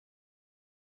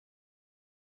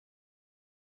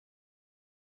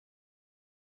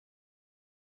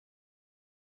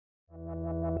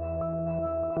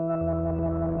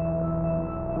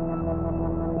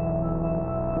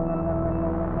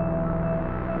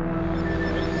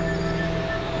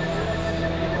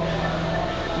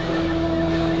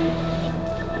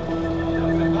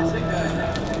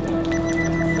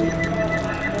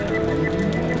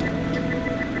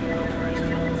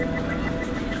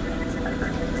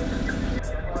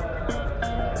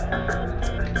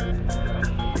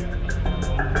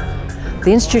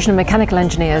The Institution of Mechanical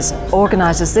Engineers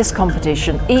organises this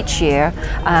competition each year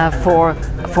for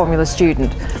Formula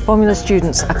Student. Formula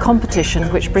Student's a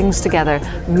competition which brings together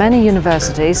many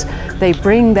universities. They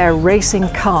bring their racing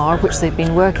car, which they've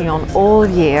been working on all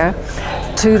year,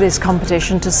 to this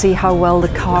competition to see how well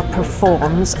the car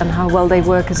performs and how well they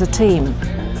work as a team.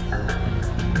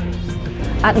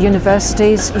 At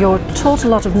universities, you're taught a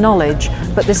lot of knowledge,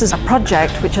 but this is a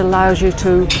project which allows you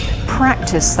to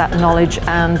practice that knowledge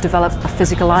and develop a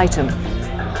physical item.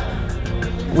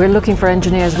 We're looking for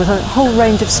engineers with a whole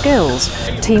range of skills,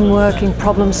 teamworking,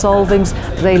 problem solving.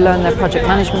 They learn their project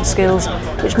management skills,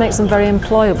 which makes them very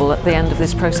employable at the end of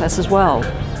this process as well.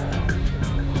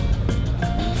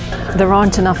 There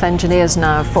aren't enough engineers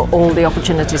now for all the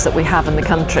opportunities that we have in the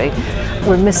country.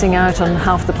 We're missing out on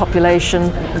half the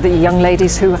population, the young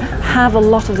ladies who have a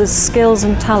lot of the skills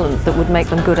and talent that would make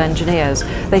them good engineers.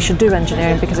 They should do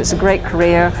engineering because it's a great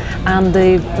career and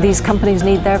these companies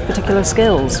need their particular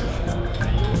skills.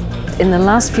 In the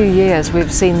last few years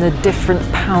we've seen the different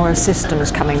power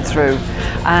systems coming through,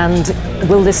 and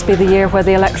will this be the year where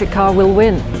the electric car will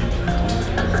win?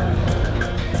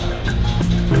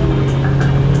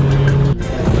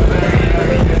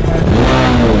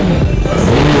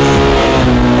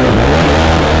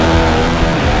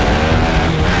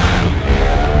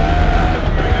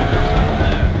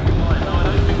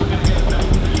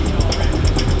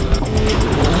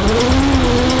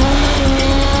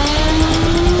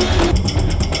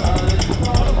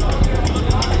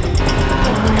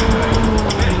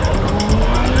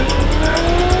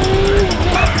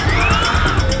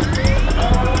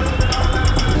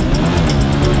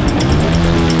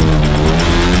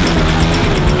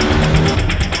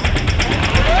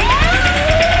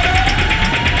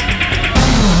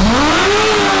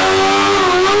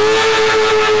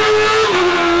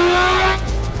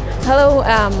 Hello,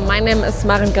 my name is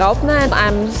Maren Graupner.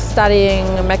 I'm studying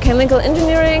mechanical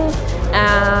engineering,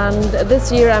 and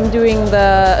this year I'm doing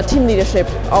the team leadership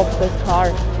of this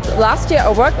car. Last year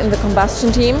I worked in the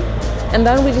combustion team, and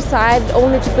then we decided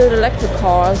only to build electric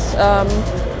cars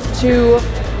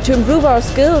to improve our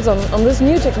skills on this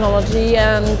new technology.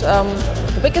 And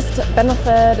the biggest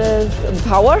benefit is the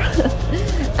power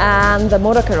and the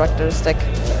motor characteristic.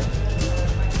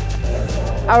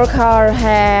 Our car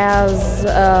has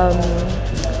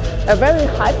a very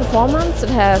high performance. It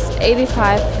has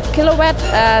 85 kilowatt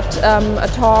at a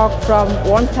torque from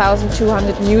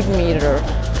 1,200 Newton meter.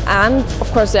 And of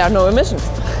course there are no emissions.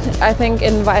 I think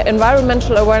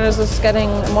environmental awareness is getting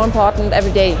more important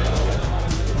every day.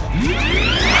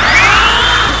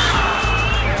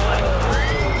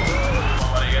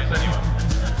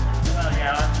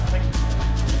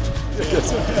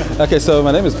 Okay, so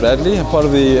my name is Bradley. I'm part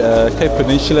of the Cape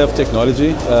Peninsula of Technology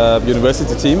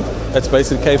university team. It's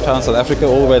based in Cape Town, South Africa,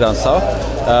 all the way down south.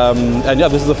 And yeah,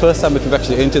 this is the first time that we've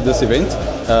actually entered this event.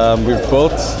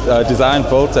 We've designed,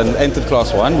 built and entered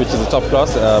Class 1, which is the top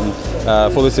class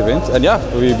for this event. And yeah,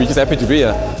 we're just happy to be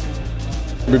here.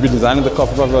 We've been designing the car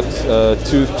for about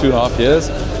 2.5 years.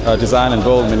 Design and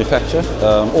build, manufacture,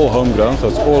 all homegrown, so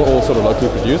it's all sort of locally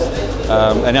produced.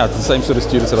 And yeah, it's the same sort of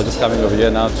students that are just coming over here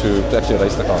now to actually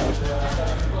race the car.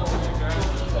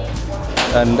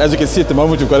 And as you can see at the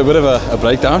moment, we've got a bit of a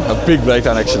breakdown, a big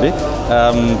breakdown actually.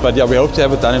 But yeah, we hope to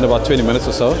have it done in about 20 minutes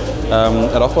or so.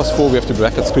 At 4:30 we have to be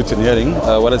back at scrutineering.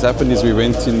 What has happened is we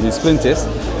went in the splint test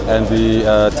and the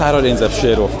tie rod ends have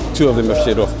sheared off. 2 of them have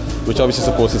sheared off, which obviously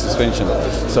supports the suspension.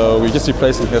 So we're just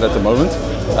replacing it at the moment.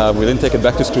 We then take it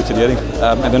back to scrutineering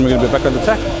and then we're going to be back on the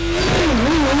track.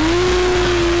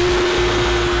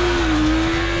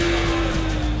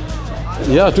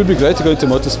 Yeah, it would be great to go into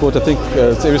motorsport. I think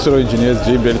it's every sort of engineer's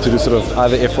dream really to do sort of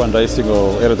either F1 racing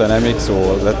or aerodynamics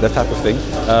or that type of thing.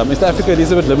 In South Africa it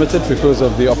is a bit limited because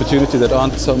of the opportunities that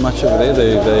aren't so much over there.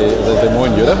 They're more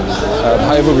in Europe.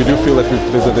 However, we do feel that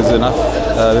there's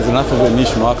enough of a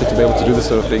niche market to be able to do this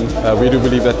sort of thing. We do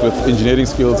believe that with engineering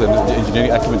skills and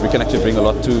engineering acumen we can actually bring a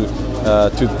lot to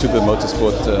the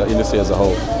motorsport industry as a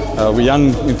whole. We're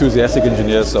young, enthusiastic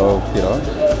engineers, so you know.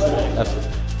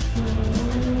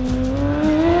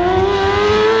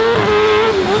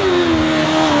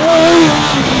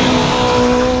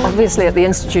 Obviously at the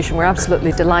institution we're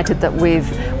absolutely delighted that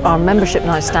our membership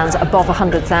now stands above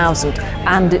 100,000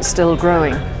 and it's still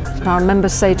growing. Our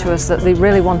members say to us that they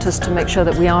really want us to make sure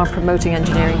that we are promoting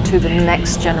engineering to the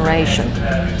next generation.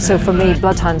 So for me,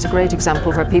 Bloodhound's a great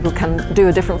example where people can do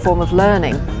a different form of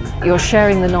learning. You're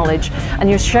sharing the knowledge and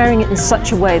you're sharing it in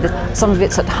such a way that some of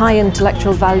it's at high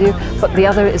intellectual value, but the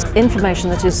other is information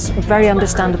that is very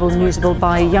understandable and usable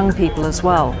by young people as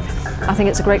well. I think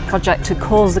it's a great project to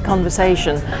cause the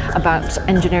conversation about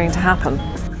engineering to happen.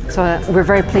 So we're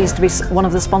very pleased to be one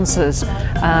of the sponsors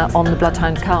on the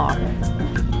Bloodhound car.